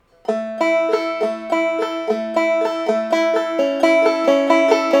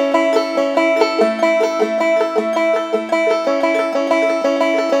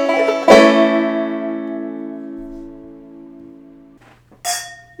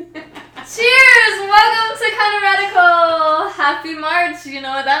Cheers! Welcome to Kinda Radical! Happy March! You know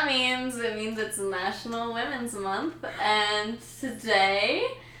what that means. It means it's National Women's Month. And today,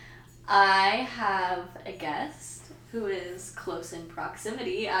 I have a guest who is close in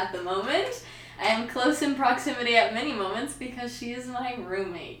proximity at the moment. I am close in proximity at many moments because she is my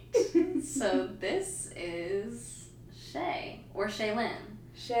roommate. So this is Shay, or Shaylin.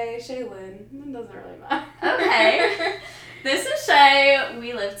 Shaylin. It doesn't really matter. Okay. This is Shay.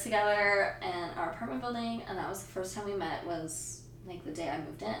 We lived together in our apartment building, and that was the first time we met, was like the day I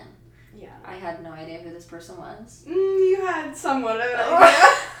moved in. Yeah. I had no idea who this person was. You had somewhat of an idea.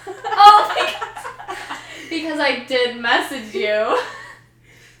 Oh, because I did message you.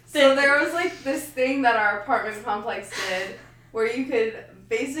 So there was like this thing that our apartment complex did where you could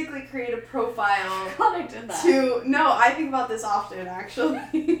basically create a profile. God, I did that. No, I think about this often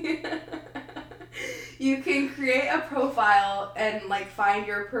actually. You can create a profile and like find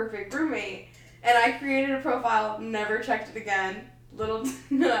your perfect roommate. And I created a profile, never checked it again. Little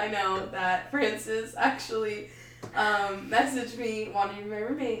did I know that Francis actually messaged me wanting to be my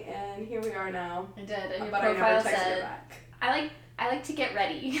roommate, and here we are now. I did, and your but profile I never texted said, her back. I like to get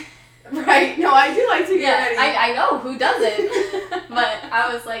ready. Right. No, I do like to get ready. I know, who doesn't? But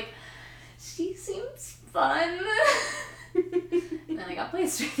I was like, she seems fun. And then I got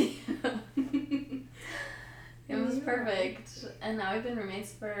placed with you. It was perfect. And now we've been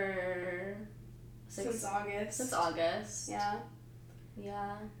roommates for since August. Since August. Yeah.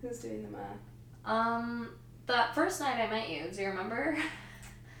 Yeah. Who's doing the math? That first night I met you, do you remember?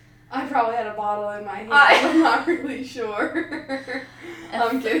 I probably had a bottle in my hand. I'm not really sure.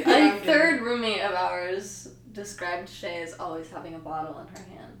 I'm kidding. A third roommate of ours described Shay as always having a bottle in her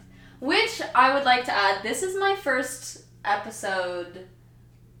hand. Which, I would like to add, this is my first episode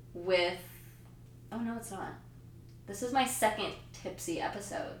with... Oh, no, it's not. This is my second tipsy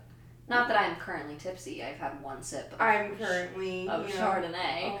episode. Not that I'm currently tipsy. I've had one sip I'm currently of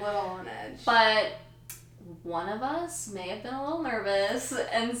Chardonnay. A little on edge. But one of us may have been a little nervous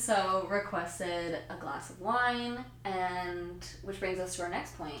and so requested a glass of wine, and which brings us to our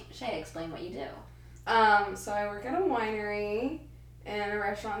next point. Shay, explain what you do. So I work at a winery and a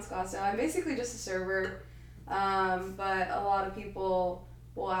restaurant in Scottsdale. I'm basically just a server, but a lot of people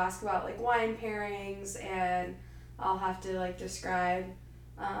will ask about like wine pairings, and I'll have to like describe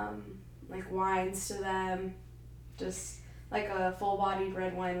like wines to them. Just like a full-bodied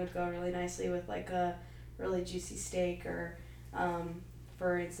red wine would go really nicely with like a really juicy steak, or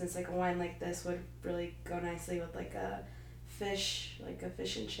for instance like a wine like this would really go nicely with like a fish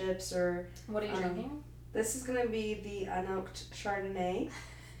and chips. Or what are you drinking? This is going to be the unoaked Chardonnay.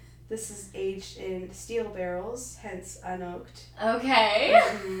 This is aged in steel barrels, hence unoaked. Okay.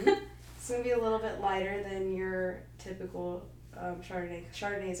 Mm-hmm. It's going to be a little bit lighter than your typical Chardonnay.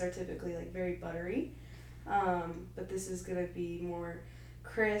 Chardonnays are typically like very buttery, but this is going to be more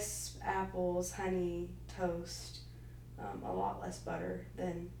crisp, apples, honey, toast, a lot less butter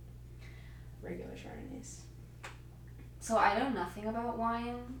than regular Chardonnays. So I know nothing about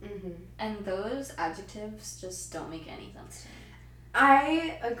wine, and those adjectives just don't make any sense to me.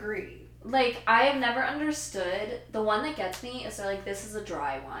 I agree. Like, I have never understood, the one that gets me is they're like, this is a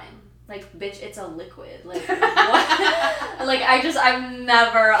dry wine. Like, bitch, it's a liquid. Like, what? Like, I've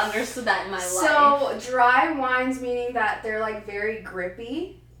never understood that in my life. So, dry wines meaning that they're, like, very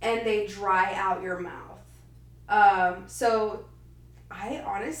grippy and they dry out your mouth. So, I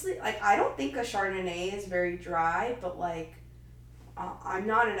honestly, like, I don't think a Chardonnay is very dry, but, like, I'm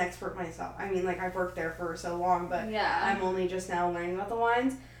not an expert myself. I mean, like, I've worked there for so long, but yeah. I'm only just now learning about the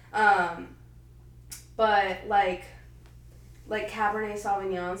wines. But, like Cabernet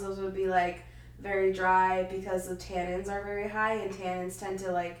Sauvignons, those would be, like, very dry because the tannins are very high, and tannins tend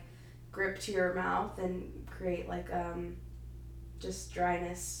to, like, grip to your mouth and create, like, just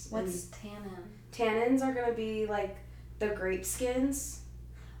dryness. What's tannin? Tannins are going to be, like, the grape skins.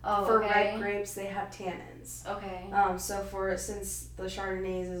 Oh, for okay. red grapes, they have tannins. Okay. So since the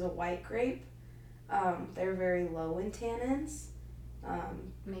Chardonnays is a white grape, they're very low in tannins.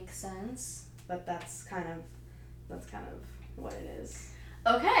 Makes sense. But that's kind of what it is.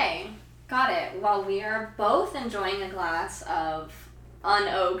 Okay, got it. Well, we are both enjoying a glass of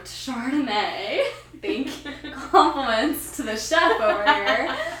unoaked Chardonnay. Thank you. Compliments to the chef over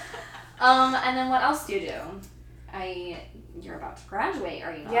here. And then what else do you do? You're about to graduate,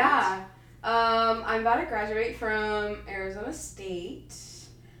 are you not? Yeah. I'm about to graduate from Arizona State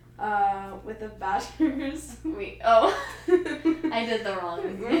with a bachelor's. I did the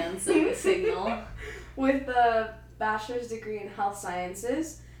wrong hand signal. With a bachelor's degree in health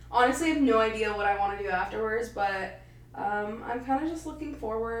sciences. Honestly, I have no idea what I want to do afterwards, but I'm kind of just looking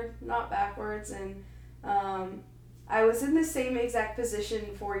forward, not backwards, and I was in the same exact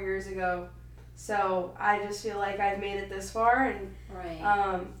position 4 years ago, so I just feel like I've made it this far, and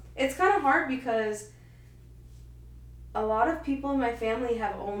Right. it's kind of hard because a lot of people in my family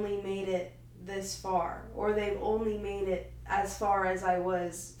have only made it this far, or they've only made it as far as I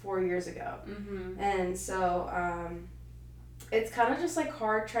was 4 years ago. Mm-hmm. And so it's kind of just like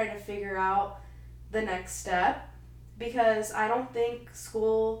hard trying to figure out the next step, because I don't think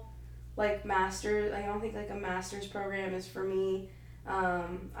school, like master, I don't think like a master's program is for me.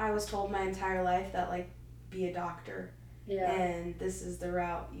 I was told my entire life that like be a doctor, Yeah. and this is the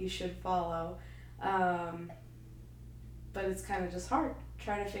route you should follow. But it's kind of just hard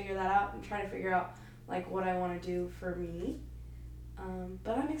trying to figure that out and trying to figure out like what I want to do for me.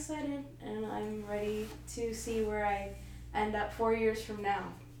 But I'm excited and I'm ready to see where I end up 4 years from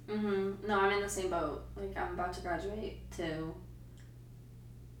now. Mm-hmm. No, I'm in the same boat. Like, I'm about to graduate too.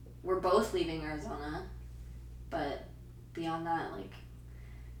 We're both leaving Arizona, but beyond that, like,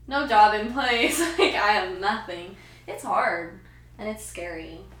 no job in place. Like, I have nothing. It's hard and it's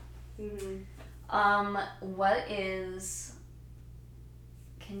scary. Mm-hmm. What is?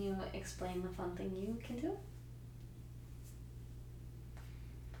 Can you explain the fun thing you can do?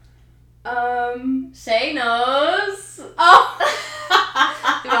 Shay knows. Oh!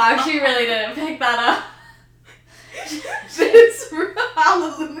 Wow, she really didn't pick that up. It's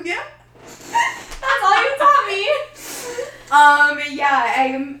hallelujah. That's all you taught me. Yeah,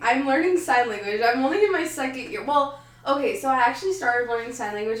 I'm learning sign language. I'm only in my second year. Well, okay, so I actually started learning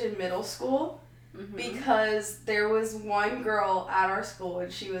sign language in middle school. Mm-hmm. Because there was one girl at our school and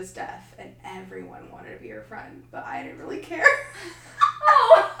she was deaf and everyone wanted to be her friend, but I didn't really care.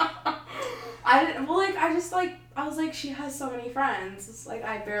 Oh. I didn't, well, like, I was like, she has so many friends. It's like,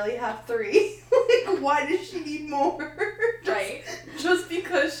 I barely have 3. Like, why does she need more? Right. Just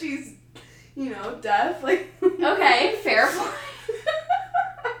because she's, deaf? Like. Okay, fair point.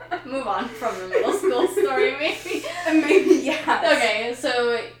 Move on from the middle school story, maybe. Maybe, yeah. Okay,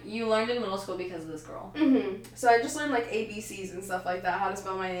 so you learned in middle school because of this girl. Mm-hmm. So I just learned, like, ABCs and stuff like that, how to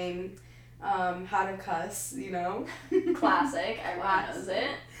spell my name, how to cuss, Classic, everyone knows it.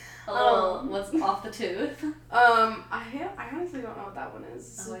 A little, what's off the tooth? I honestly don't know what that one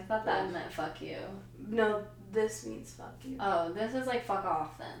is. Oh, I thought that meant fuck you. No, this means fuck you. Oh, this is like fuck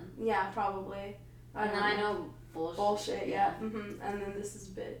off then. Yeah, probably. And then I know bullshit. Bullshit, yeah. Mm-hmm. And then this is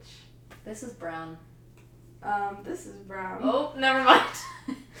bitch. This is brown. This is brown. Oh, never mind.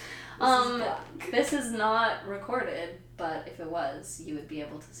 This is black. This is not recorded, but if it was, you would be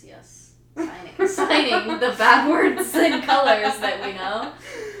able to see us signing the bad words and colors that we know.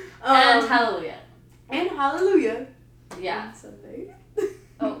 And hallelujah. And hallelujah. Yeah. On Sunday.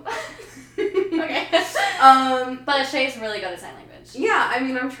 Oh. Okay. But Shay's really good at sign language. Yeah, I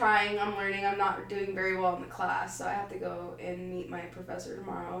mean, I'm trying, I'm learning, I'm not doing very well in the class, so I have to go and meet my professor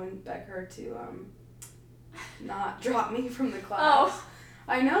tomorrow and beg her to, not drop me from the class. Oh.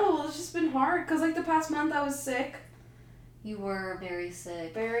 I know, well, it's just been hard, because, like, the past month I was sick. You were very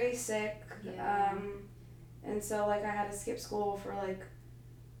sick. Very sick. Yeah. And so, like, I had to skip school for,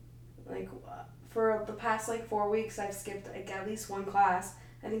 for the past, 4 weeks, I've skipped, at least one class.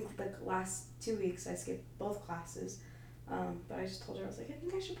 I think, the last 2 weeks I skipped both classes. But I just told her, I was like, I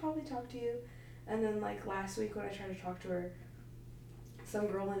think I should probably talk to you. And then, last week when I tried to talk to her, some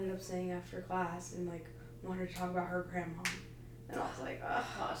girl ended up saying after class and, wanted to talk about her grandma. And I was like, ugh.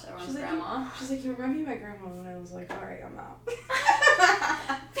 Gosh, everyone's grandma. She's like, you remind me of my grandma. And I was like, alright, I'm out.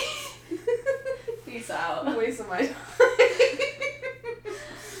 Peace out. I'm wasting my time.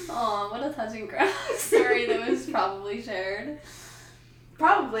 Aw, what a touching grandma story that was probably shared.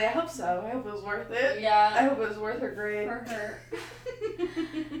 Probably, I hope so. I hope it was worth it. Yeah. I hope it was worth her grade. For her.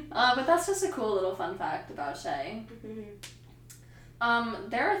 But that's just a cool little fun fact about Shay.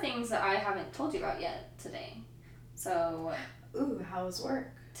 There are things that I haven't told you about yet today. So. Ooh, how was work?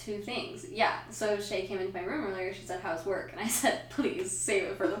 2 things. Yeah. So Shay came into my room earlier. She said, how's work? And I said, please save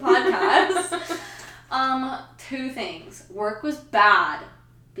it for the podcast. 2 things. Work was bad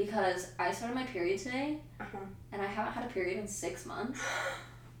because I started my period today. And I haven't had a period in 6 months.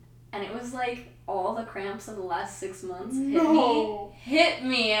 And it was all the cramps of the last 6 months hit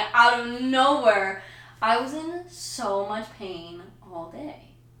me out of nowhere. I was in so much pain all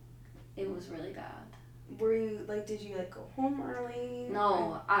day. It was really bad. Were you, did you, go home early?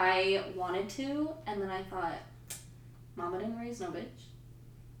 No, I wanted to, and then I thought, Mama didn't raise no bitch.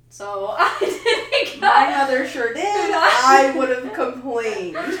 So I didn't go. My mother sure did. I would have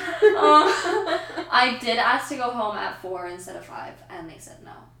complained. I did ask to go home at 4 instead of 5, and they said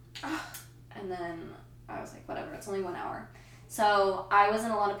no. And then I was like, whatever, it's only 1 hour. So I was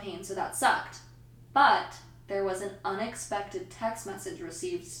in a lot of pain, so that sucked. But there was an unexpected text message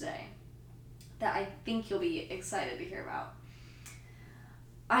received today that I think you'll be excited to hear about.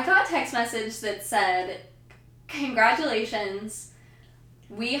 I got a text message that said, congratulations,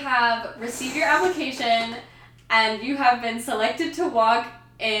 we have received your application and you have been selected to walk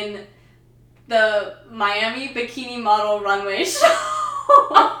in the Miami Bikini Model Runway Show.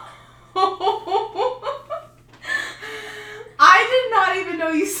 I did not even know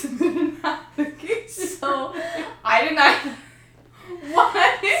you submitted an application. So, I did not...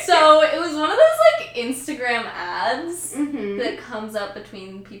 What? So, it was one of those, like, Instagram ads Mm-hmm. that comes up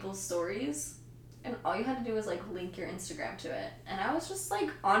between people's stories. And all you had to do was, like, link your Instagram to it. And I was just, like,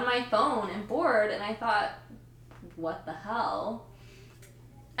 on my phone and bored, and I thought, what the hell?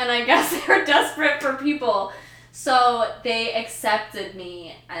 And I guess they were desperate for people. So, they accepted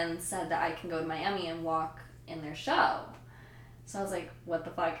me and said that I can go to Miami and walk in their show. So I was like, what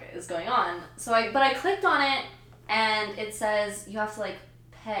the fuck is going on? But I clicked on it, and it says you have to, like,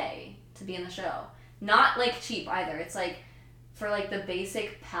 pay to be in the show. Not, like, cheap either. It's, like, for, like, the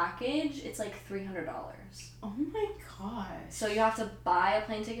basic package, it's, like, $300. Oh my gosh. So you have to buy a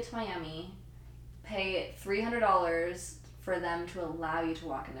plane ticket to Miami, pay $300 for them to allow you to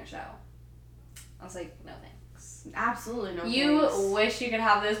walk in their show. I was like, no thanks. Absolutely no You thanks. wish you could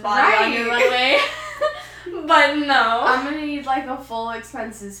have this body on your runway. But no. I'm gonna need like a full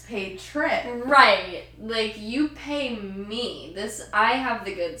expenses paid trip. Right. Like, you pay me. I have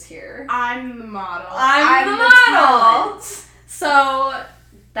the goods here. I'm the model. I'm the model. talent. So,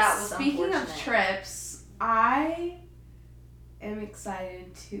 that was Speaking of unfortunate. trips, I am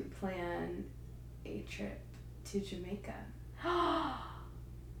excited to plan a trip to Jamaica.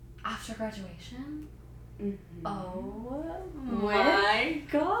 After graduation? Mm-hmm. Oh With? my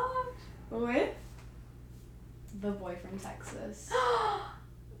god. With the boy from Texas.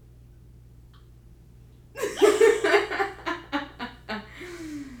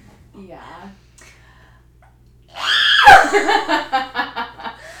 Yeah.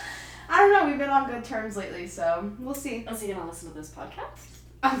 I don't know, we've been on good terms lately, so we'll see. Is he gonna listen to this podcast?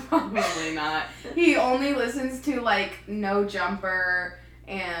 Probably not. He only listens to like No Jumper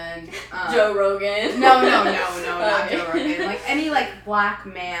and Joe Rogan. No, not Okay. Joe Rogan. Like any like black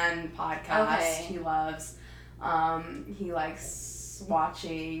man podcast Okay. he loves. He likes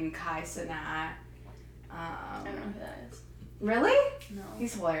watching Kai Cenat. I don't know who that is. Really? No.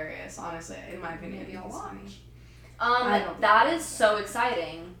 He's hilarious, honestly. In my opinion, Maybe I'll he's watch. funny. I don't That think is so. so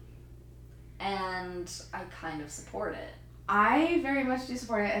exciting, and I kind of support it. I very much do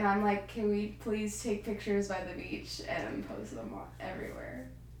support it, and I'm like, can we please take pictures by the beach and post them everywhere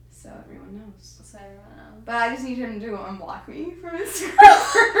so everyone knows. So everyone knows. But I just need him to unblock me from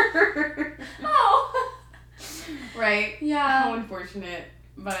Instagram. Oh. Right? How Yeah. unfortunate,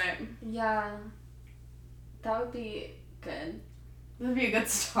 but Yeah. That would be good. that'd be a good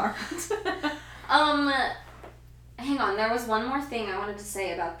start. Hang on. There was one more thing I wanted to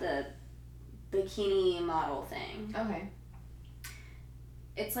say about the bikini model thing. Okay.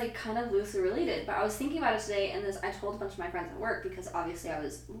 It's like kind of loosely related, but I was thinking about it today, and I told a bunch of my friends at work because obviously I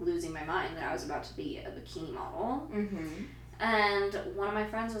was losing my mind that I was about to be a bikini model. Mm-hmm. And one of my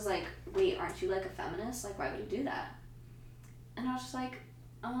friends was like, wait, aren't you like a feminist? Like, why would you do that? And I was just like,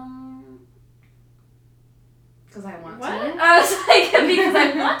 Because I want what? to. I was like, because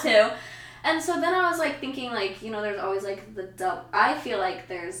I want to. And so then I was like thinking, like, you know, there's always like I feel like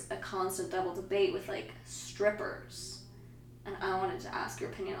there's a constant double debate with like strippers. And I wanted to ask your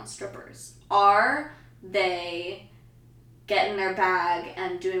opinion on strippers. Are they getting their bag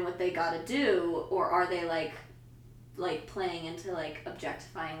and doing what they gotta do, or are they like playing into like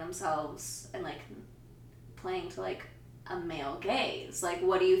objectifying themselves and like playing to like a male gaze? Like,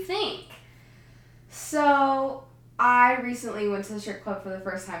 what do you think? So, I recently went to the strip club for the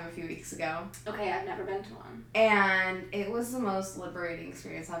first time a few weeks ago. Okay, I've never been to one. And it was the most liberating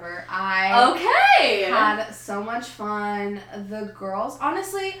experience ever. I Okay! had so much fun. The girls,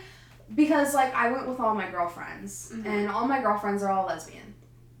 honestly, because like I went with all my girlfriends, Mhm. and all my girlfriends are all lesbian.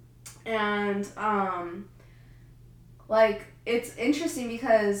 And like it's interesting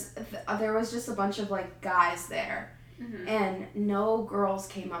because there was just a bunch of like guys there, Mhm. and no girls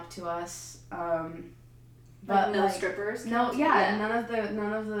came up to us. Like But no like, strippers? no, yeah, none of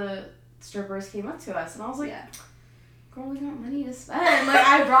the strippers came up to us, and I was like, Yeah. girl, we got money to spend. Like,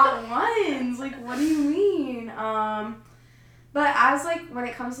 I brought ones. Like, what do you mean? But I was like, when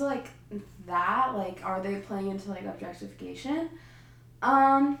it comes to like that, like, are they playing into like objectification?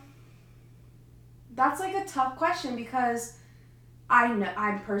 That's like a tough question because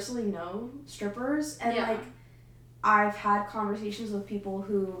I personally know strippers, and Yeah. like I've had conversations with people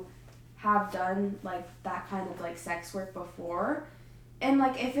who have done like that kind of like sex work before, and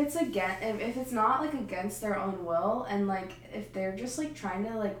like if it's not like against their own will, and like if they're just like trying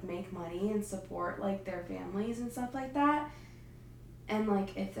to like make money and support like their families and stuff like that, and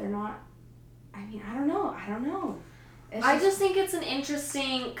like if they're not, I mean, I don't know. I just think it's an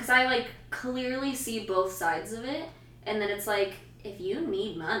interesting, because I like clearly see both sides of it, and then it's like, if you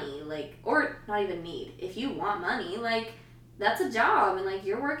need money, like, or not even need, if you want money, like, that's a job, and like,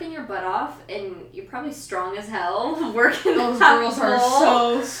 you're working your butt off, and you're probably strong as hell working. Those girls are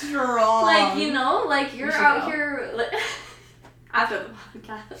so strong. Like, you know, like, you're out here, like, after the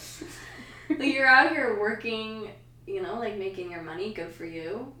podcast, like, you're out here working, you know, like, making your money, good for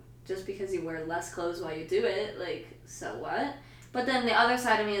you. Just because you wear less clothes while you do it, like, so what? But then the other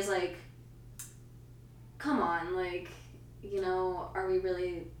side of me is like, come on, like, you know, are we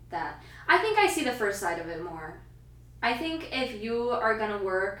really that? I think I see the first side of it more. I think if you are gonna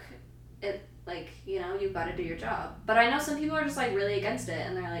work, it, like, you know, you've got to do your job. But I know some people are just, like, really against it,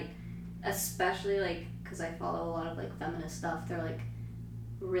 and they're, like, especially, like, because I follow a lot of, like, feminist stuff, they're, like,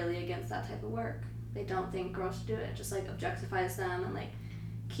 really against that type of work. They don't think girls should do it. It just, like, objectifies them and, like,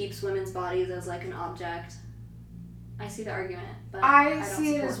 keeps women's bodies as like an object. I see the argument, but I don't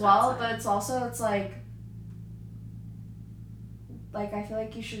see it as well, but it's also, it's like I feel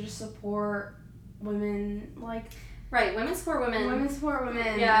like you should just support women, like, right, women support women. Women support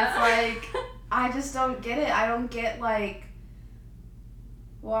women. Yeah. It's like, I just don't get it. I don't get, like,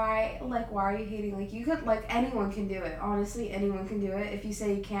 why are you hating? Like, you could, like, anyone can do it. Honestly, anyone can do it. If you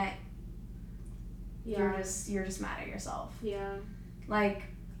say you can't, you're just mad at yourself. Yeah. Like,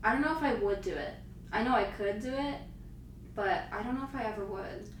 I don't know if I would do it. I know I could do it, but I don't know if I ever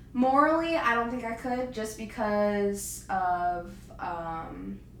would. Morally, I don't think I could, just because of,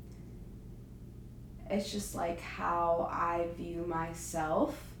 it's just like how I view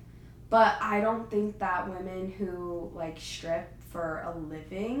myself. But I don't think that women who like strip for a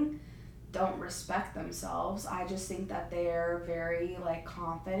living don't respect themselves. I just think that they're very like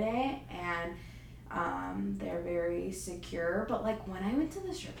confident and they're very secure. But like when I went to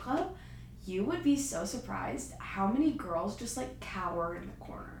the strip club, you would be so surprised how many girls just like cower in the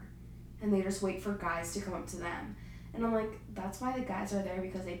corner and they just wait for guys to come up to them. And I'm like, that's why the guys are there,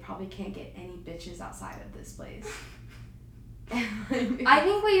 because they probably can't get any bitches outside of this place. I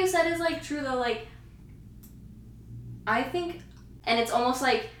think what you said is like true though. Like, I think, and it's almost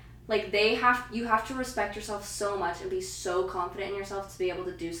like you have to respect yourself so much and be so confident in yourself to be able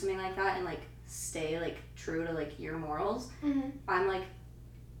to do something like that and like stay like true to like your morals. Mm-hmm. I'm like,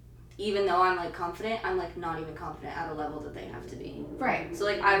 even though I'm like confident, I'm like not even confident at a level that they have to be. Right. So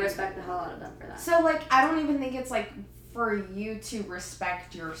like I respect the hell out of them for that. So like I don't even think it's like for you to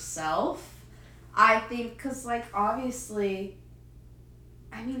respect yourself. I think because like obviously,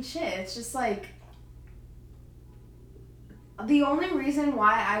 I mean shit, it's just like the only reason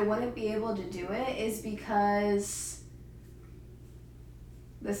why I wouldn't be able to do it is because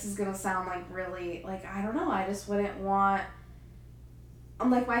this is gonna sound like really like, I don't know, I just wouldn't want,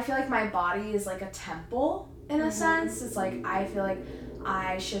 I feel like my body is like a temple in a sense. It's like I feel like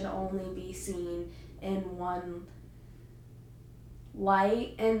I should only be seen in one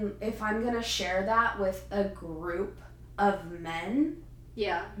light, and if I'm gonna share that with a group of men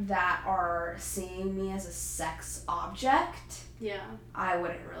that are seeing me as a sex object, I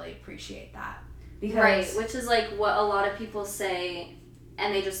wouldn't really appreciate that. Because right, which is like what a lot of people say,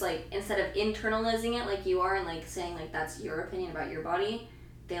 and they just like, instead of internalizing it like you are and like saying like that's your opinion about your body,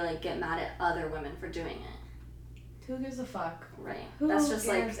 they like get mad at other women for doing it. Who gives a fuck? Right. Who That's just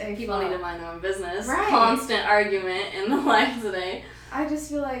like people need to mind their own business. Right. Constant argument in the life today. I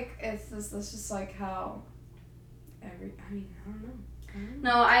just feel like that's just like how I don't know.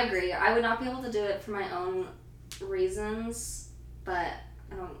 No, I agree. I would not be able to do it for my own reasons, but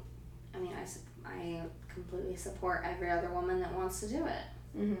I completely support every other woman that wants to do it.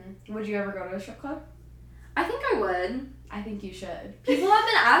 Mm-hmm. Would you ever go to a strip club? I think I would. I think you should. People have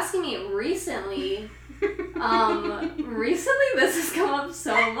been asking me recently. Recently this has come up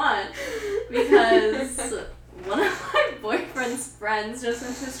so much because one of my boyfriend's friends just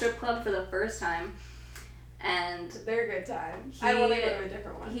went to a strip club for the first time. And they're a good time. I want to go to a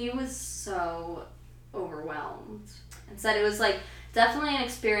different one. He was so overwhelmed and said it was like definitely an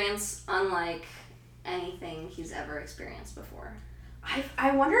experience unlike anything he's ever experienced before.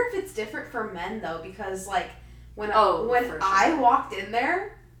 I wonder if it's different for men though, because like when sure. I walked in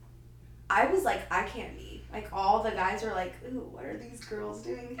there, I was like, I can't be. Like all the guys are like, ooh, what are these girls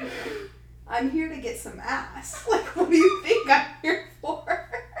doing here? I'm here to get some ass. Like, what do you think I'm here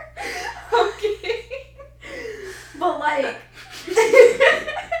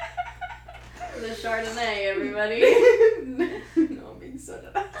Chardonnay, everybody. No, I'm being so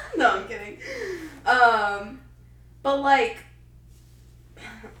dead. No, I'm kidding. But like,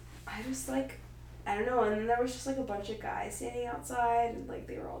 I just like, I don't know, and then there was just like a bunch of guys standing outside, and like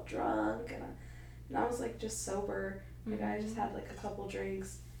they were all drunk, and I was like just sober. Like I just had like a couple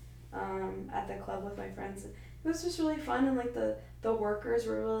drinks at the club with my friends. And it was just really fun, and like the workers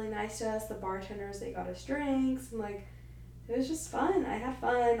were really nice to us. The bartenders, they got us drinks, and like it was just fun. I had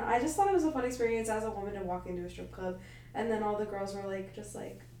fun. I just thought it was a fun experience as a woman to walk into a strip club, and then all the girls were like just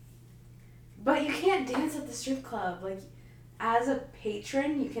like, but you can't dance at the strip club. Like as a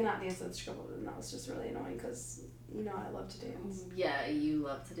patron, you cannot dance at the strip club, and that was just really annoying because you know I love to dance. Yeah, you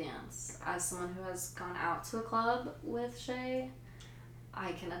love to dance. As someone who has gone out to a club with Shay,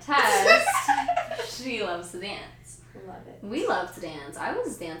 I can attest. She loves to dance. Love it. We love to dance. I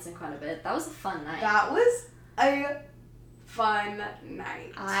was dancing quite a bit. That was a fun night. That was a fun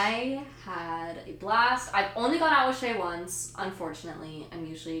night. I had a blast. I've only gone out with Shay once, unfortunately. I'm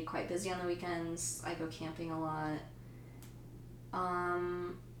usually quite busy on the weekends. I go camping a lot.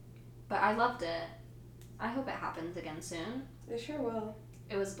 But I loved it. I hope it happens again soon. It sure will.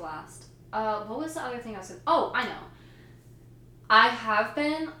 It was a blast. What was the other thing I was saying? Oh, I know. I have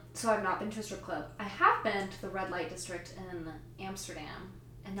been, so I've not been to a strip club. I have been to the red light district in Amsterdam.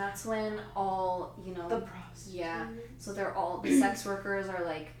 And that's when all, you know... The prostitutes. Yeah. So they're all, the sex workers are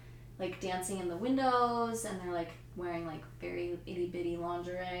like dancing in the windows, and they're like wearing like very itty bitty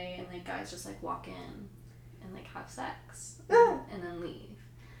lingerie, and like guys just like walk in and like have sex and then leave.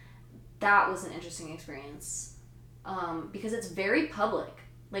 That was an interesting experience. Because it's very public.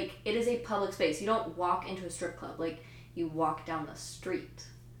 Like, it is a public space. You don't walk into a strip club. Like, you walk down the street.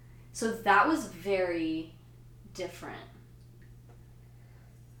 So that was very different.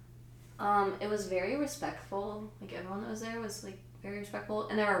 It was very respectful. Like, everyone that was there was, like, very respectful.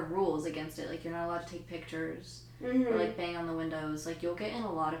 And there are rules against it. Like, you're not allowed to take pictures or, like, bang on the windows. Like, you'll get in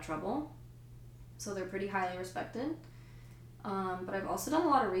a lot of trouble. So they're pretty highly respected. But I've also done a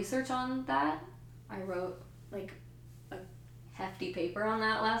lot of research on that. I wrote, like, a hefty paper on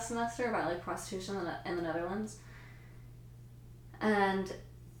that last semester about, like, prostitution in the Netherlands. And,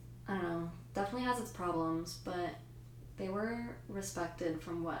 I don't know, definitely has its problems, but they were respected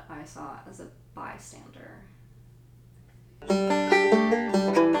from what I saw as a bystander.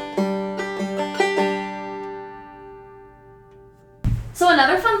 So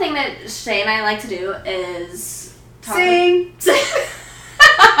another fun thing that Shay and I like to do is... Sing!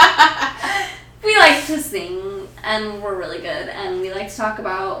 We like to sing, and we're really good, and we like to talk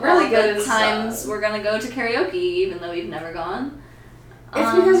about really all good the times we're gonna go to karaoke, even though we've never gone.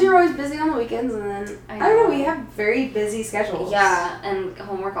 It's because you're always busy on the weekends, and then I don't know, we have very busy schedules. Yeah, and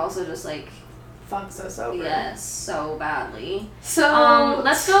homework also just like fucks us over. Yes, so badly. So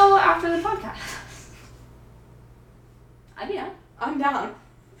let's go after the podcast. I'd be down. I'm down.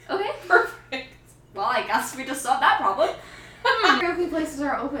 Okay, perfect. Well, I guess we just solved that problem. Karaoke places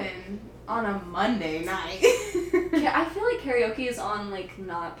are open on a Monday night. Yeah, I feel like karaoke is on like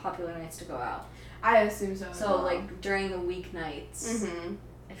not popular nights to go out. I assume so. So like during the weeknights,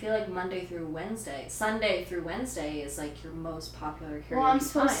 I feel like Monday through Wednesday, Sunday through Wednesday is like your most popular karaoke. Well, I'm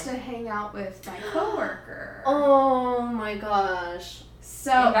supposed to hang out with my coworker. Oh my gosh!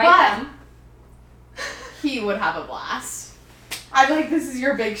 So, invite but them. He would have a blast. I'd be like, this is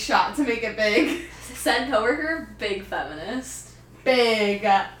your big shot to make it big. Said coworker, big feminist. Big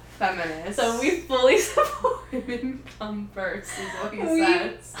feminist. So we fully support. Women come first is what he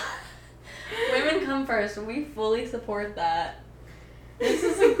says. Women come first. We fully support that. This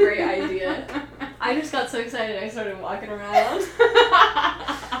is a great idea. I just got so excited I started walking around.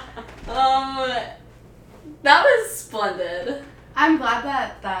 That was splendid. I'm glad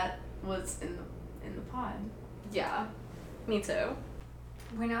that was in the pod. Yeah, me too.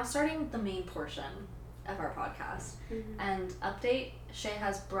 We're now starting the main portion of our podcast. And update, Shay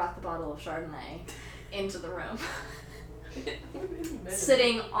has brought the bottle of Chardonnay into the room.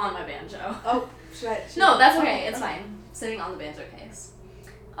 Sitting on my banjo. Oh, should No, that's okay. It's fine. Sitting on the banjo case.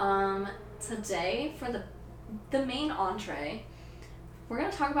 Today, for the main entree, we're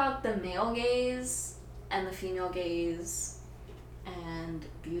going to talk about the male gaze and the female gaze and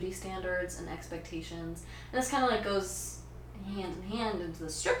beauty standards and expectations. And this kind of like goes hand in hand into the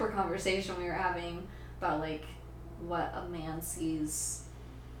stripper conversation we were having about like what a man sees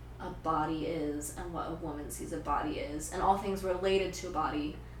a body is and what a woman sees a body is, and all things related to a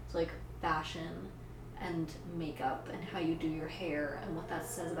body, so like fashion and makeup and how you do your hair and what that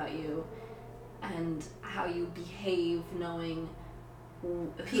says about you and how you behave knowing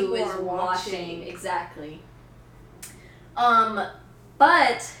who People is are watching. watching. Exactly.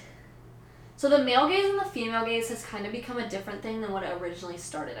 But So the male gaze and the female gaze has kind of become a different thing than what it originally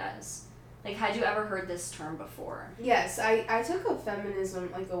started as. Like, had you ever heard this term before? Yes, I took a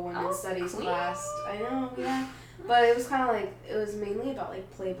feminism, like a women's studies queen. class. I know, yeah. But it was kind of like, it was mainly about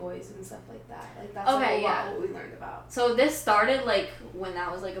like Playboys and stuff like that. Like that's like a lot what we learned about. So this started like when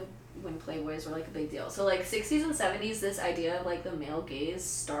that was like when Playboys were like a big deal. So like 60s and 70s, this idea of like the male gaze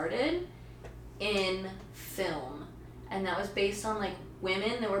started in film. And that was based on like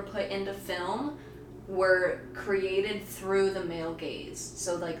women that were put into film were created through the male gaze.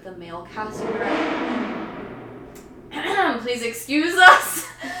 So like the male casting director. Please excuse us.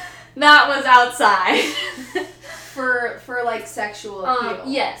 That was outside. For like sexual appeal.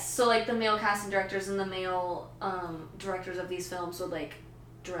 Yes. So like the male casting directors and the male directors of these films would like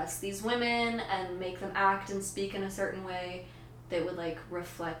dress these women and make them act and speak in a certain way that would like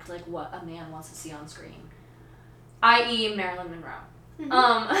reflect like what a man wants to see on screen. I.e. Marilyn Monroe.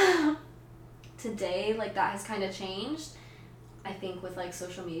 Mm-hmm. Today, like, that has kind of changed. I think with, like,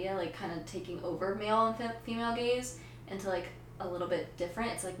 social media, like, kind of taking over male and female gaze into, like, a little bit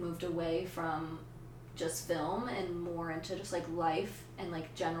different. It's, like, moved away from just film and more into just, like, life and,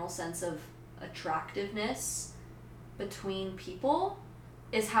 like, general sense of attractiveness between people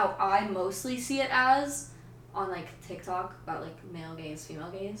is how I mostly see it as on, like, TikTok about, like, male gaze, female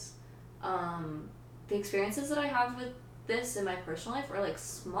gaze. The experiences that I have with this in my personal life are, like,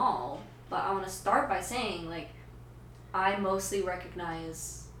 small. But I want to start by saying, like, I mostly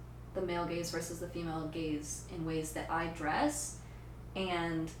recognize the male gaze versus the female gaze in ways that I dress.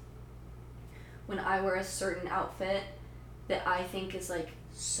 And when I wear a certain outfit that I think is, like,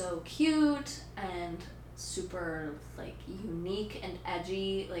 so cute and super, like, unique and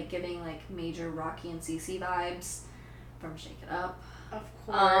edgy, like, giving, like, major Rocky and Cece vibes from Shake It Up. Of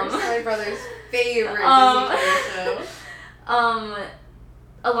course. My brother's favorite Disney show.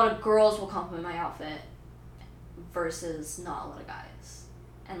 A lot of girls will compliment my outfit versus not a lot of guys.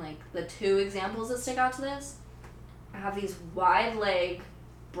 And, like, the two examples that stick out to this, I have these wide leg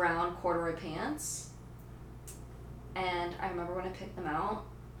brown corduroy pants. And I remember when I picked them out,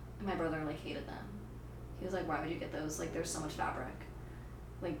 my brother, like, hated them. He was like, why would you get those? Like, there's so much fabric.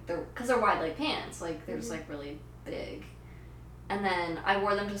 Like, because they're wide leg pants. Like, they're just, like, really big. And then I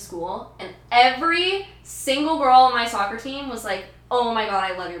wore them to school, and every single girl on my soccer team was like, oh my god,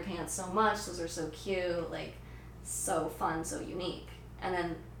 I love your pants so much. Those are so cute. Like, so fun, so unique. And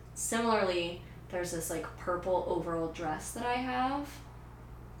then, similarly, there's this, like, purple overall dress that I have.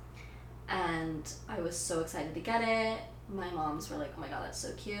 And I was so excited to get it. My moms were like, oh my god, that's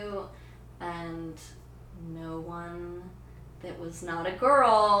so cute. And no one that was not a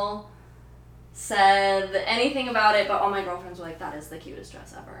girl said anything about it, but all my girlfriends were like, that is the cutest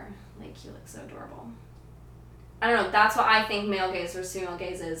dress ever. Like, you look so adorable. I don't know, that's what I think male gaze versus female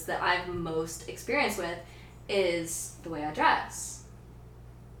gaze is that I've most experience with is the way I dress.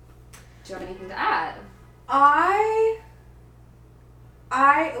 Do you have anything to add?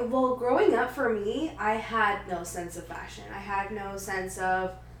 Well, growing up for me, I had no sense of fashion. I had no sense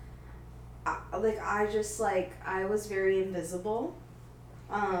of, I was very invisible.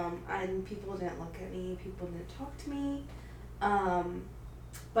 And people didn't look at me, people didn't talk to me.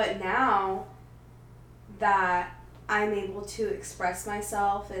 But now that I'm able to express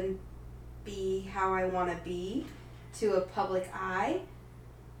myself and be how I want to be to a public eye,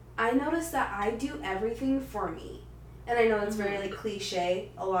 I notice that I do everything for me. And I know it's very, like,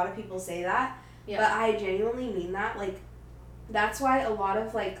 cliche. A lot of people say that. Yeah. But I genuinely mean that. Like, that's why a lot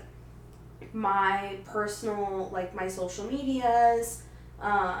of, like, my personal, like, my social medias,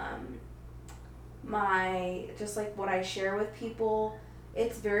 my, just, like, what I share with people,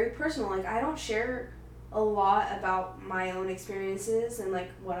 it's very personal. Like, I don't share a lot about my own experiences and, like,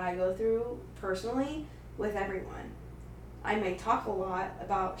 what I go through personally with everyone. I may talk a lot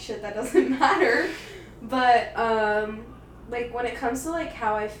about shit that doesn't matter, but, like, when it comes to, like,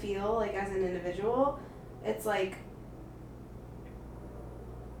 how I feel, like, as an individual, it's, like,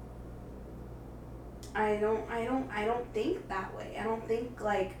 I don't think that way. I don't think,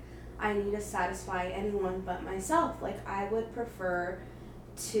 like, I need to satisfy anyone but myself. Like, I would prefer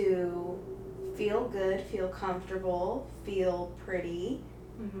to feel good, feel comfortable, feel pretty,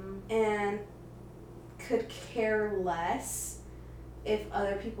 and could care less if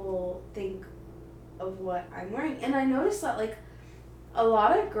other people think of what I'm wearing. And I noticed that, like, a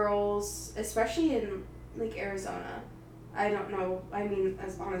lot of girls, especially in, like, Arizona, I don't know, I mean,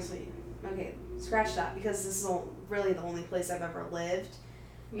 as honestly, okay, scratch that, because this is really the only place I've ever lived.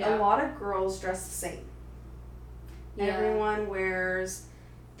 Yeah. A lot of girls dress the same. Yeah. Everyone wears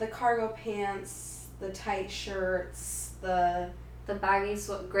the cargo pants, the tight shirts, the the baggy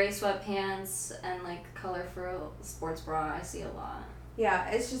gray sweatpants and like colorful sports bra I see a lot. Yeah,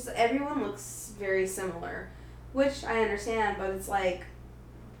 it's just everyone looks very similar, which I understand, but it's like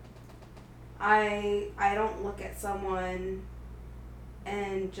I don't look at someone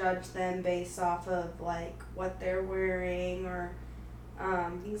and judge them based off of like what they're wearing or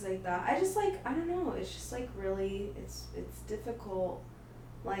things like that. I just like, I don't know, it's just like really it's difficult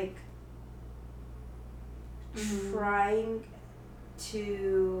like trying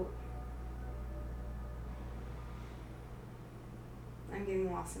to I'm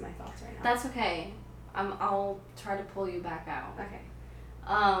getting lost in my thoughts right now. That's okay. I'll try to pull you back out. Okay.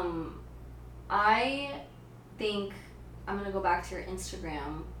 I think I'm gonna go back to your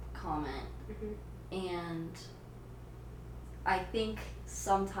Instagram comment, and I think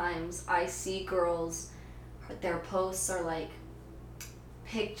sometimes I see girls, their posts are like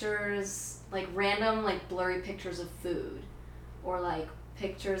pictures, like random, like blurry pictures of food, or like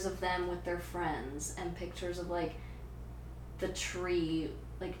pictures of them with their friends, and pictures of like the tree,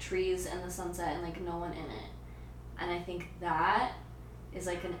 like trees and the sunset and like no one in it. And I think that is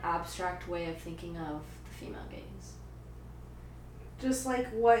like an abstract way of thinking of the female gaze. Just like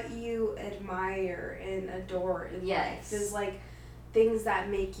what you admire and adore in life is like things that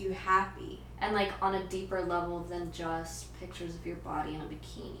make you happy. And like on a deeper level than just pictures of your body in a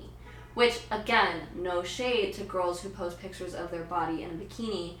bikini. Which, again, no shade to girls who post pictures of their body in a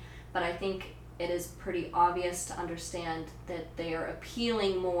bikini, but I think it is pretty obvious to understand that they are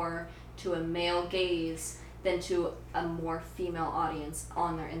appealing more to a male gaze than to a more female audience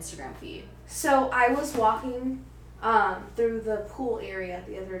on their Instagram feed. So I was walking through the pool area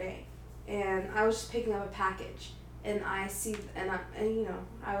the other day, and I was just picking up a package, and I see, and you know,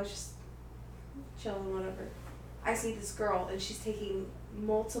 I was just chilling, whatever. I see this girl, and she's taking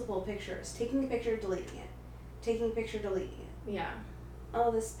multiple pictures, taking a picture, deleting it, taking a picture, deleting it. Yeah. Oh,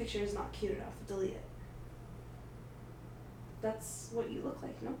 this picture is not cute enough, delete it. That's what you look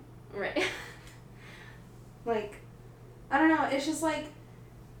like, no? Right. Like, I don't know, it's just like,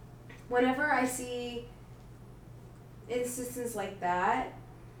 whenever I see instances like that,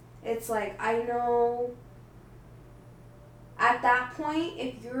 it's like, I know at that point,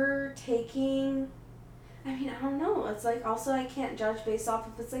 if you're taking, I mean, I don't know, it's like, also I can't judge based off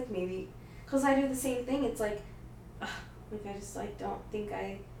if it's like maybe, because I do the same thing, it's like, like I just like don't think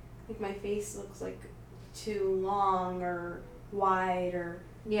like my face looks like too long or wide or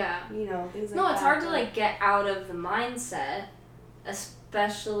you know, things like that. No, it's hard to like get out of the mindset,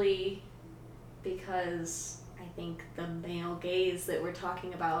 especially because I think the male gaze that we're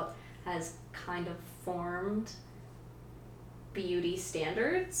talking about has kind of formed beauty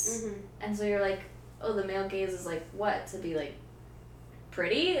standards. And so you're like, oh, the male gaze is like what? To be like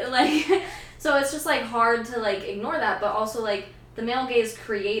pretty? Like so it's just like hard to like ignore that, but also like the male gaze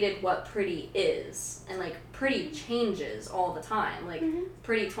created what pretty is, and like pretty changes all the time. Like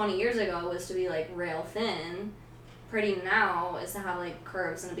pretty 20 years ago was to be like rail thin. Pretty now is to have like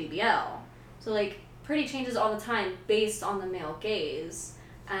curves and a BBL. So like pretty changes all the time based on the male gaze.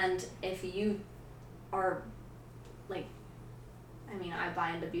 And if you are like, I mean, I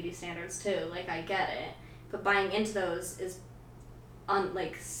buy into beauty standards too, like I get it, but buying into those is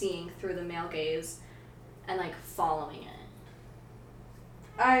like seeing through the male gaze and like following it.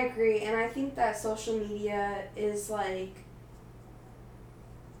 I agree, and I think that social media is like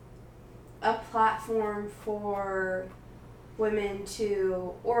a platform for women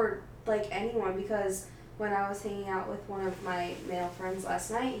to, or like anyone, because when I was hanging out with one of my male friends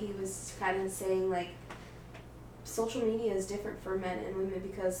last night, he was kind of saying like social media is different for men and women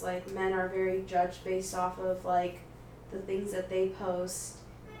because like men are very judged based off of like the things that they post,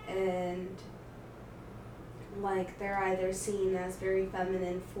 and like they're either seen as very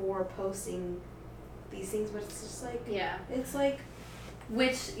feminine for posting these things, but it's just like it's like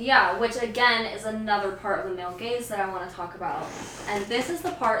which again is another part of the male gaze that I want to talk about. And this is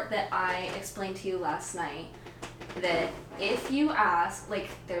the part that I explained to you last night, that if you ask, like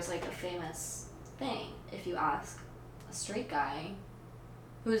there's like a famous thing, if you ask a straight guy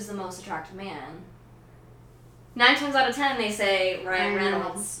who's the most attractive man, 9 times out of 10 they say Ryan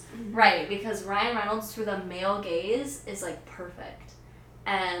Reynolds. Right, because Ryan Reynolds through the male gaze is like perfect.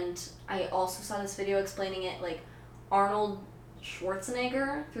 And I also saw this video explaining it, like Arnold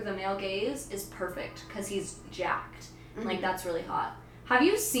Schwarzenegger through the male gaze is perfect because he's jacked. Like that's really hot. Have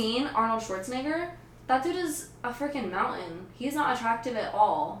you seen Arnold Schwarzenegger? That dude is a freaking mountain. He's not attractive at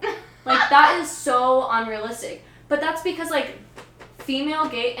all. Like that is so unrealistic. But that's because like female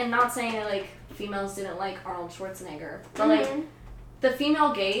gaze, and not saying that like females didn't like Arnold Schwarzenegger, but like the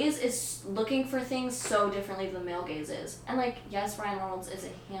female gaze is looking for things so differently than the male gaze is. And, like, yes, Ryan Reynolds is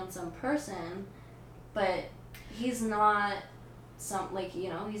a handsome person, but he's not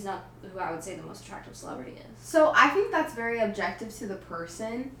he's not who I would say the most attractive celebrity is. So I think that's very objective to the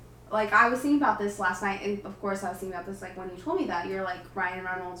person. Like, I was thinking about this last night, and of course I was thinking about this, like, when you told me that, you're like, Ryan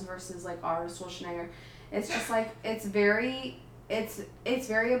Reynolds versus, like, Arnold Schwarzenegger. It's just, like, it's very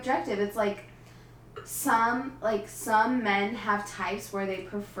objective. It's, like, some men have types where they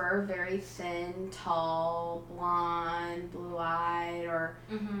prefer very thin, tall, blonde, blue-eyed, or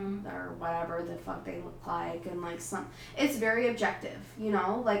whatever the fuck they look like, and, like, it's very objective, you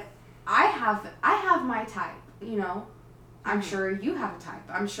know? Like, I have my type, you know? I'm sure you have a type.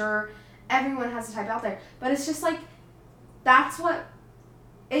 I'm sure everyone has a type out there. But it's just, like, that's what...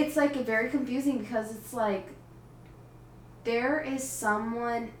 It's, like, very confusing because it's, like, there is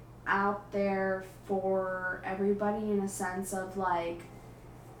someone out there for everybody in a sense of, like,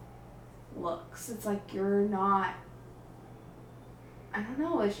 looks. It's, like, you're not... I don't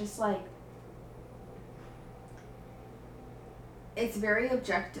know. It's just, like... It's very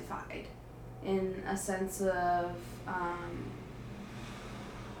objectified in a sense of...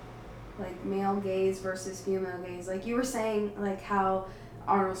 like male gaze versus female gaze. Like you were saying, like how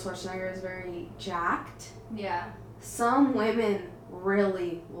Arnold Schwarzenegger is very jacked. Yeah. Some women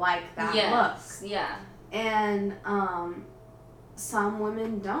really like that look. Yeah. And some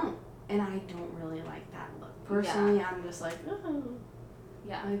women don't. And I don't really like that look. Personally, I'm just like, oh.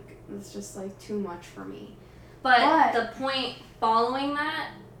 Yeah. Like, it's just like too much for me. But the point following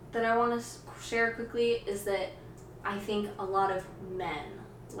that I want to share quickly is that I think a lot of men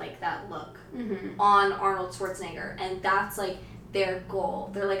like that look on Arnold Schwarzenegger, and that's like their goal.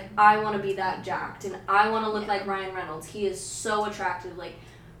 They're like, I want to be that jacked, and I want to look like Ryan Reynolds. He is so attractive. Like,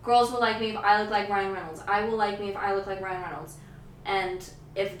 girls will like me if I look like Ryan Reynolds. I will like me if I look like Ryan Reynolds. And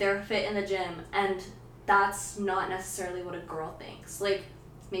if they're fit in the gym, and that's not necessarily what a girl thinks. Like,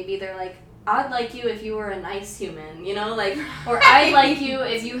 maybe they're like, I'd like you if you were a nice human, you know, like, or I'd like you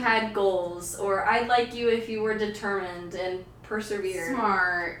if you had goals, or I'd like you if you were determined and persevered.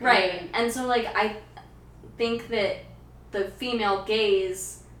 Smart. Right. And so, like, I think that the female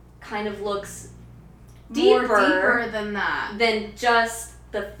gaze kind of looks deeper than that. Than just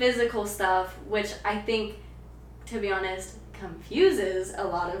the physical stuff, which I think, to be honest, confuses a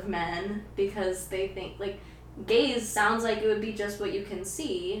lot of men because they think, like, gaze sounds like it would be just what you can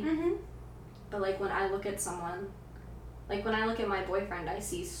see. But, like, when I look at someone, like, when I look at my boyfriend, I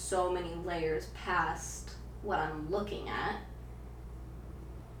see so many layers past what I'm looking at.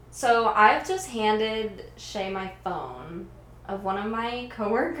 So I've just handed Shay my phone of one of my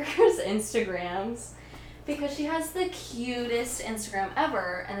coworkers' Instagrams because she has the cutest Instagram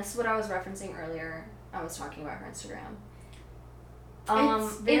ever, and this is what I was referencing earlier. I was talking about her Instagram.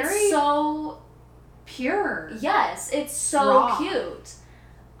 It's so pure. Yes, it's so raw. Cute.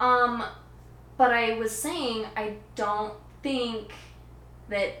 But I was saying, I don't think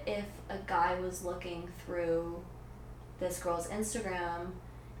that if a guy was looking through this girl's Instagram,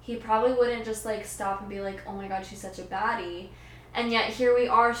 he probably wouldn't just, like, stop and be like, oh my god, she's such a baddie. And yet here we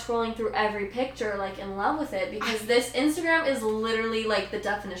are scrolling through every picture, like, in love with it, because this Instagram is literally, like, the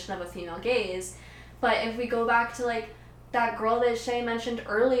definition of a female gaze. But if we go back to, like, that girl that Shay mentioned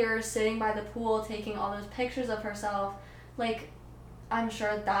earlier, sitting by the pool, taking all those pictures of herself, like, I'm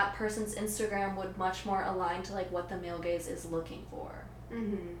sure that person's Instagram would much more align to, like, what the male gaze is looking for.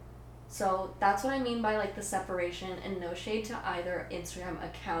 So that's what I mean by, like, the separation, and no shade to either Instagram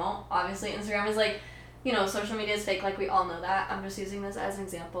account. Obviously, Instagram is, like, you know, social media is fake, like, we all know that. I'm just using this as an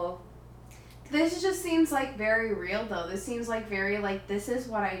example. This just seems, like, very real, though. This seems, like, very, like, this is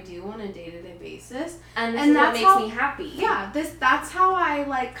what I do on a day-to-day basis. And this is what makes me happy. Yeah, that's how I,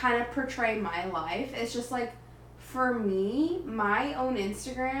 like, kind of portray my life. It's just, like, for me, my own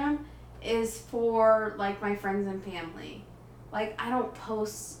Instagram is for, like, my friends and family. Like, I don't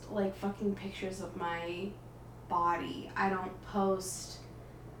post, like, fucking pictures of my body. I post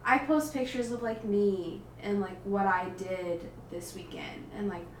pictures of, like, me and, like, what I did this weekend and,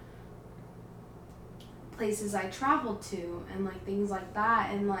 like, places I traveled to and, like, things like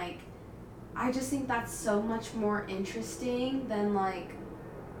that. And, like, I just think that's so much more interesting than, like,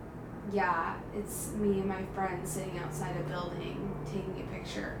 yeah, it's me and my friend sitting outside a building taking a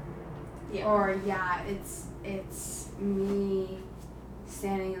picture. Yeah. Or, yeah, it's me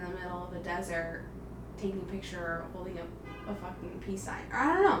standing in the middle of a desert taking a picture holding a fucking peace sign.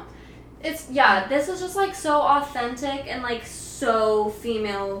 I don't know. It's, yeah, this is just, like, so authentic and, like, so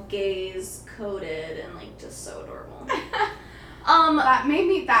female gaze coded and, like, just so adorable.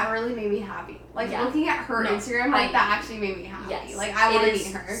 That really made me happy. Like, Yeah. looking at her Instagram, like, that actually made me happy. Yes. Like, I want to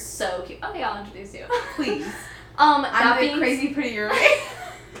meet her. So cute. Okay, I'll introduce you. Please. I'm the crazy pretty roommate.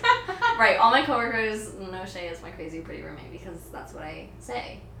 Right, all my coworkers know Shay is my crazy pretty roommate because that's what I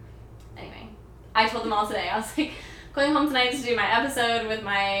say. Anyway, I told them all today. I was like, going home tonight to do my episode with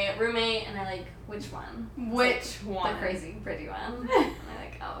my roommate, and they're like, which one? Which one? The crazy pretty one. And I'm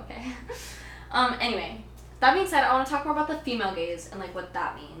like, oh, okay. Anyway, that being said, I want to talk more about the female gaze and like what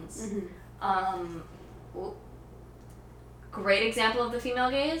that means. Great example of the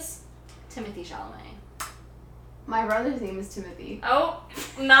female gaze, Timothy Chalamet. My brother's name is Timothy. Oh,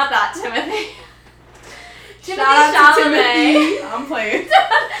 not that Timothy. Shout out to Timothy. I'm playing.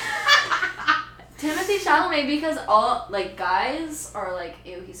 Timothy Chalamet, because all, like, guys are like,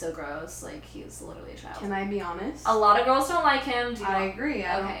 ew, he's so gross. Like, he's literally a child. Can I be honest? A lot of girls don't like him. I agree.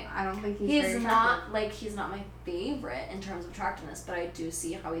 Okay. I don't think he's very attractive. Not, like, he's not my favorite in terms of attractiveness, but I do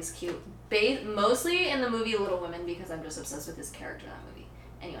see how he's cute. Mostly in the movie Little Women, because I'm just obsessed with his character in that movie.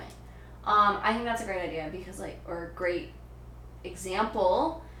 Anyway, I think that's a great idea, because, like, or a great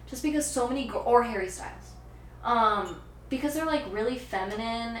example, just because so many, or Harry Styles. Because they're, like, really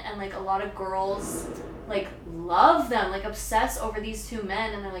feminine, and, like, a lot of girls, like, love them, like, obsess over these two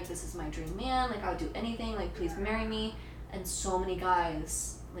men, and they're like, this is my dream man, like, I would do anything, like, please marry me. And so many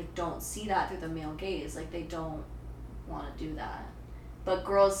guys, like, don't see that through the male gaze. Like, they don't want to do that. But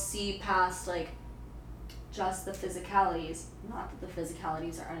girls see past, like, just the physicalities. Not that the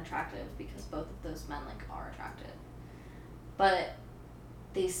physicalities are unattractive, because both of those men, like, are attractive. But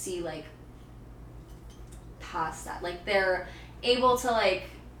they see, like, past that. Like, they're able to, like,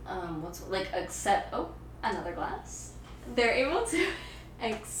 accept, another glass. They're able to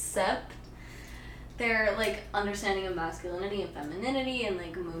accept their, like, understanding of masculinity and femininity and,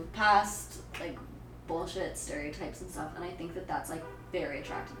 like, move past, like, bullshit stereotypes and stuff. And I think that that's, like, very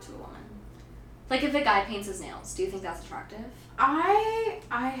attractive to a woman. Like, if a guy paints his nails, do you think that's attractive? I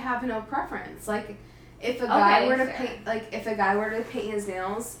have no preference. Like, if a guy were to paint his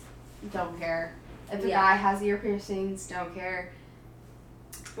nails, don't care. If a guy has ear piercings, don't care.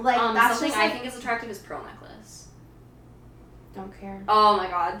 Like, that's something just, I like, think is attractive is pearl necklace. Don't care. Oh my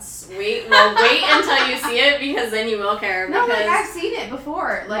god. Wait until you see it, because then you will care. No, like, I've seen it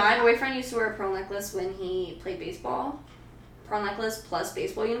before. Like, my boyfriend used to wear a pearl necklace when he played baseball. Pearl necklace plus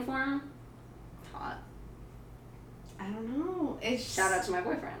baseball uniform. Hot. I don't know. It's Shout out to my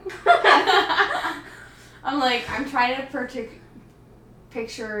boyfriend. I'm trying to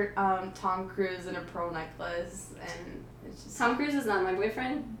picture Tom Cruise in a pearl necklace, and it's just Tom Cruise is not my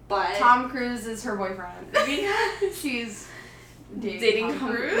boyfriend, but Tom Cruise is her boyfriend because she's dating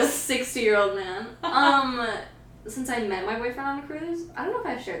Tom Cruise, a 60-year-old man. Since I met my boyfriend on a cruise, I don't know if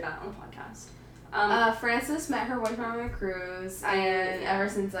I've shared that on the podcast. Frances met her boyfriend on a cruise, and ever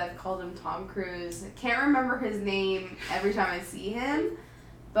since I've called him Tom Cruise. I can't remember his name every time I see him,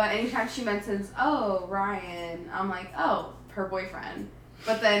 but anytime she mentions, oh, Ryan, I'm like, oh, her boyfriend.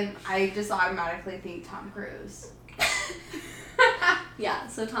 But then I just automatically think Tom Cruise. Yeah,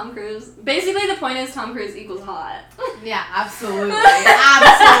 so Tom Cruise. Basically, the point is Tom Cruise equals hot. Yeah, absolutely.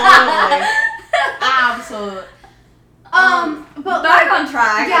 Absolutely. But back on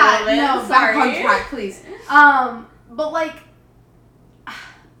track. Back on track, please. But like,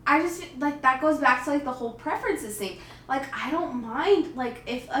 I just like that goes back to like the whole preferences thing. Like, I don't mind like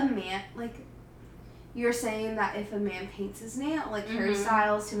if a man like. You're saying that if a man paints his nail, like Harry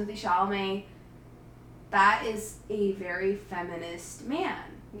Styles, Timothy Chalamet, that is a very feminist man.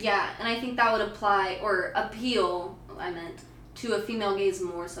 Yeah, and I think that would appeal, to a female gaze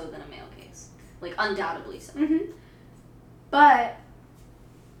more so than a male gaze. Like, undoubtedly so. Mm-hmm. But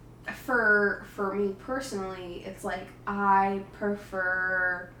for me personally, it's like I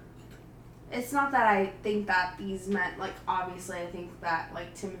prefer... It's not that I think that these men, like, obviously I think that,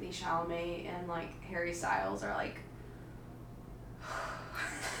 like, Timothy Chalamet and, like, Harry Styles are, like...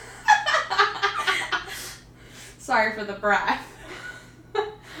 Sorry for the breath.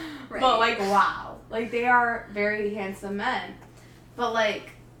 Right. But, like, wow. Like, they are very handsome men. But,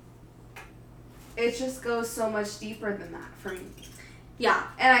 like, it just goes so much deeper than that for me. Yeah.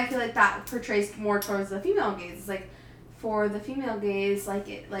 And I feel like that portrays more towards the female gaze. It's like, for the female gaze, like,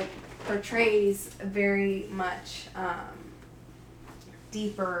 it, like... portrays very much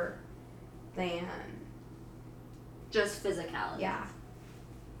deeper than just physicality. Yeah.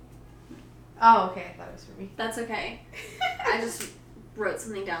 Oh, okay. I thought it was for me. That's okay. I just wrote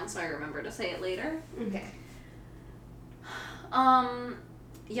something down so I remember to say it later. Okay.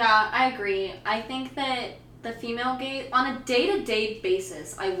 Yeah, I agree. I think that the female gaze, on a day-to-day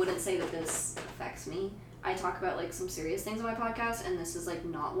basis, I wouldn't say that this affects me. I talk about, like, some serious things on my podcast, and this is, like,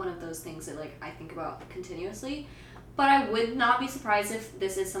 not one of those things that, like, I think about continuously. But I would not be surprised if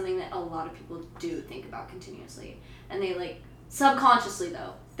this is something that a lot of people do think about continuously. And they, like, subconsciously,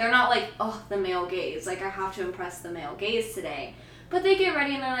 though. They're not like, oh, the male gaze. Like, I have to impress the male gaze today. But they get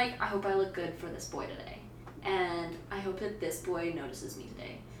ready and they're like, I hope I look good for this boy today. And I hope that this boy notices me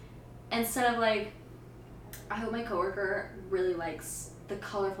today. Instead of, like, I hope my coworker really likes the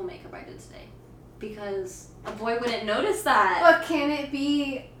colorful makeup I did today. Because a boy wouldn't notice that. But can it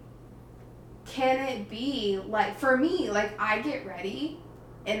be, like, for me, like, I get ready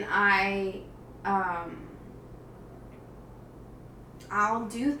and I'll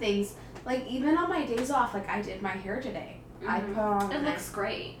do things, like, even on my days off, like, I did my hair today. I put on... It looks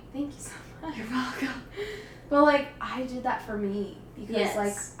great. Thank you so much. You're welcome. But, like, I did that for me because, Yes.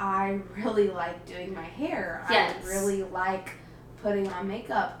 like, I really like doing my hair. Yes. I really like putting on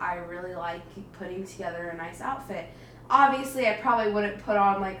makeup. I really like putting together a nice outfit. Obviously, I probably wouldn't put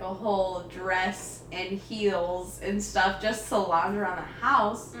on, like, a whole dress and heels and stuff just to lounge around the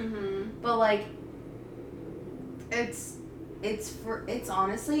house. Mm-hmm. But, like, it's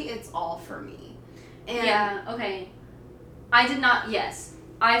honestly, it's all for me. And Yeah, okay. I did not, yes.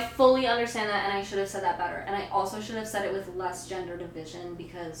 I fully understand that, and I should have said that better. And I also should have said it with less gender division,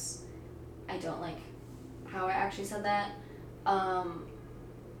 because I don't like how I actually said that.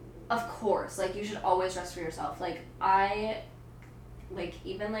 Of course, like, you should always dress for yourself. Like,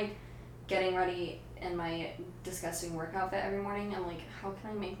 even, like, getting ready in my disgusting work outfit every morning, I'm like, how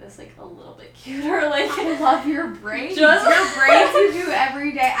can I make this, like, a little bit cuter? Like, I love your braids. Just- Your braids you do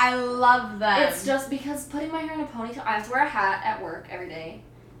every day. I love them. It's just because putting my hair in a ponytail, I have to wear a hat at work every day.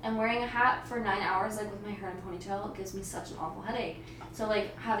 And wearing a hat for 9 hours, like, with my hair in a ponytail, gives me such an awful headache. So,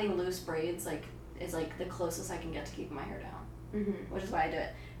 like, having loose braids, like, is, like, the closest I can get to keeping my hair down. Mm-hmm. Which is why I do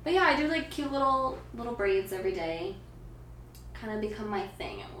it. But yeah, I do, like, cute little braids every day. Kind of become my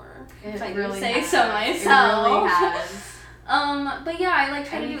thing at work. If I do say so myself. It really has. But yeah, I, like,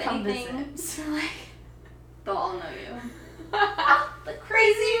 try to And do come anything. visit. So, like, they'll all know you. The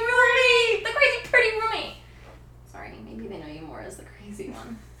crazy roommate! The crazy pretty roommate! Sorry, maybe they know you more as the crazy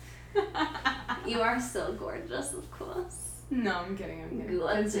one. You are still gorgeous, of course. No, I'm kidding. Continue.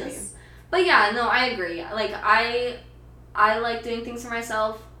 Gorgeous. But yeah, no, I agree. Like, I like doing things for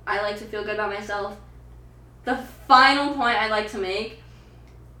myself. I like to feel good about myself. The final point I like to make,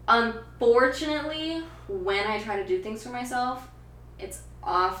 unfortunately, when I try to do things for myself, it's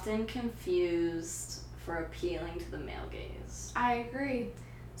often confused for appealing to the male gaze. I agree.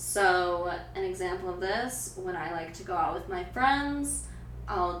 So, an example of this, when I like to go out with my friends,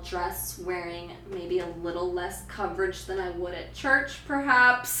 I'll dress wearing maybe a little less coverage than I would at church,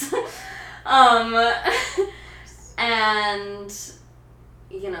 perhaps. And,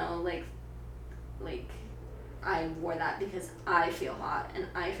 you know, like, I wore that because I feel hot and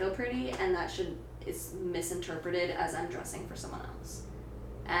I feel pretty, and that is misinterpreted as I'm dressing for someone else.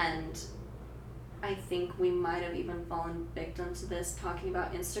 And I think we might have even fallen victim to this talking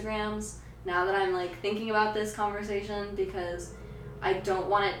about Instagrams now that I'm, like, thinking about this conversation, because I don't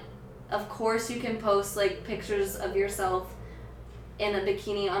want it. Of course you can post, like, pictures of yourself in a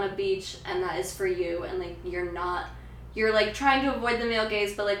bikini on a beach, and that is for you, and, like, you're, like, trying to avoid the male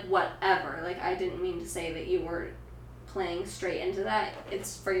gaze, but, like, whatever. Like, I didn't mean to say that you were playing straight into that.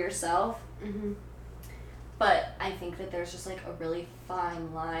 It's for yourself. Mm-hmm. But I think that there's just, like, a really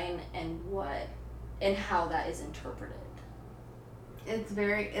fine line in how that is interpreted.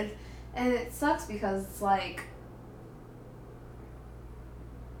 And it sucks because it's like,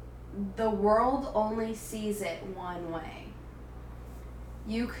 the world only sees it one way.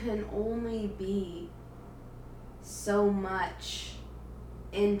 You can only be so much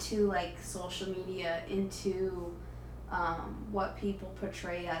into, like, social media, into what people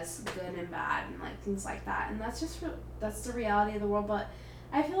portray as good and bad and, like, things like that, and that's the reality of the world. But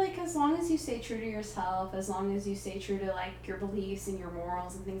I feel like as long as you stay true to yourself, as long as you stay true to, like, your beliefs and your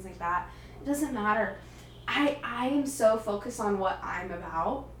morals and things like that, it doesn't matter. I am so focused on what I'm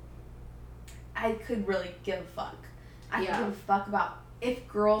about, I could really give a fuck. I could give a fuck about if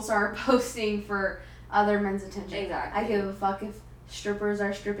girls are posting for other men's attention. Exactly. I give a fuck if strippers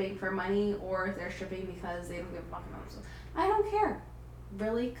are stripping for money or if they're stripping because they don't give a fuck about themselves. I don't care.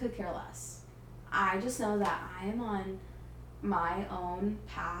 Really could care less. I just know that I am on my own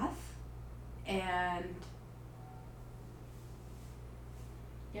path, and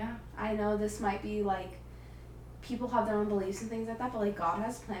Yeah. I know this might be, like, people have their own beliefs and things like that, but, like, God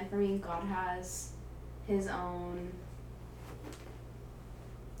has a plan for me. God has his own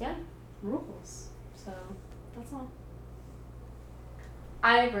rules. So that's all.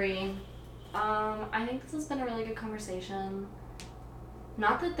 I agree. I think this has been a really good conversation.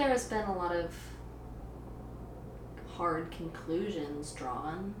 Not that there has been a lot of hard conclusions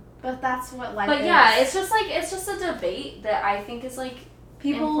drawn. But that's what life But is. yeah, it's just a debate that I think is like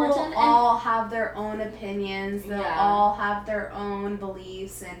People important will all have their own opinions. They'll Yeah. all have their own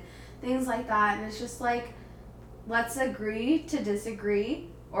beliefs and things like that. And it's just like, let's agree to disagree,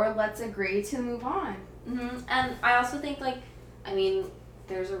 or let's agree to move on. And I also think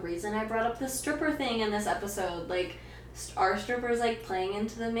there's a reason I brought up the stripper thing in this episode. Like, are strippers like playing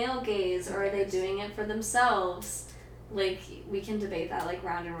into the male gaze, or are they doing it for themselves? Like, we can debate that like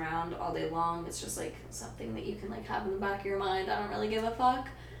round and round all day long. It's just like something that you can like have in the back of your mind. I don't really give a fuck.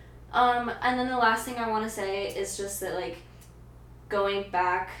 And then the last thing I want to say is just that, like, going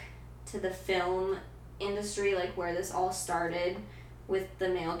back to the film industry, like where this all started with the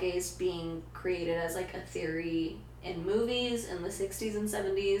male gaze being created as like a theory in movies in the 60s and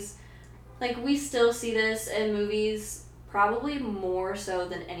 70s. Like, we still see this in movies, probably more so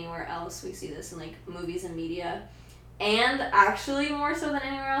than anywhere else. We see this in like movies and media, and actually more so than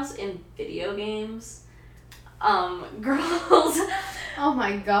anywhere else in video games. Girls Oh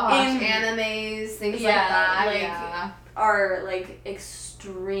my gosh, In- animes, things Yeah, like that. like- Yeah. are like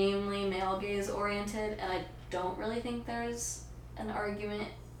extremely male gaze oriented, and I don't really think there's an argument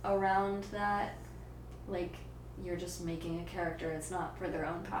around that. Like, you're just making a character, it's not for their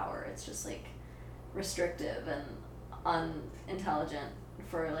own power, it's just like restrictive and unintelligent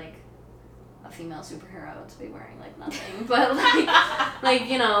for like a female superhero to be wearing like nothing. But like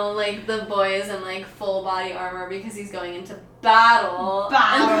you know, like the boy is in like full body armor because he's going into battle.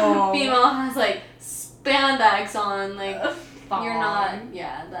 And the female has like spandex on, like you're not,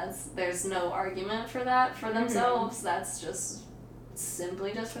 there's no argument for that for themselves. That's just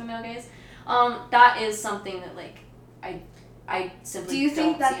simply just for the male gaze. That is something that like I simply Do you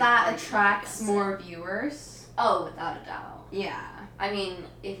think don't see that an argument attracts against more it. viewers? Oh, without a doubt. Yeah. I mean,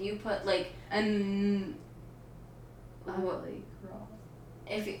 if you put like And ugly girl.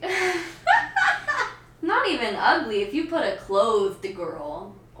 if you, not even ugly, if you put a clothed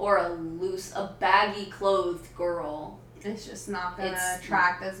girl or a baggy clothed girl, It's just not gonna It's-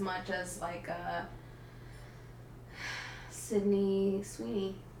 attract as much as like a Sydney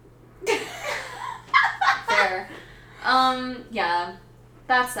Sweeney. fair. Yeah,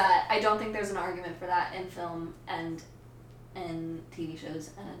 that's that. I don't think there's an argument for that in film and in TV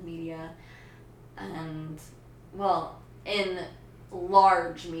shows and in media, and well, in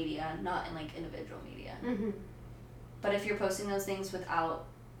large media, not in like individual media. Mm-hmm. But if you're posting those things without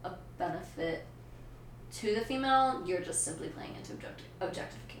a benefit to the female, you're just simply playing into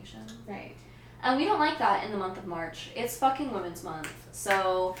objectification. Right. And we don't like that in the month of March. It's fucking Women's Month.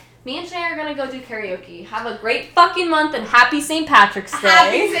 So me and Shay are gonna go do karaoke. Have a great fucking month and happy St. Patrick's Day.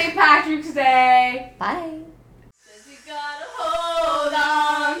 Happy St. Patrick's Day. Bye. We gotta hold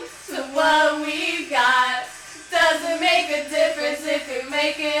on to what we got. Doesn't make a difference if we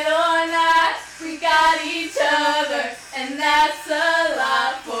make it or not. We got each other, and that's a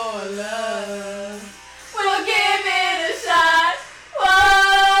lot for love.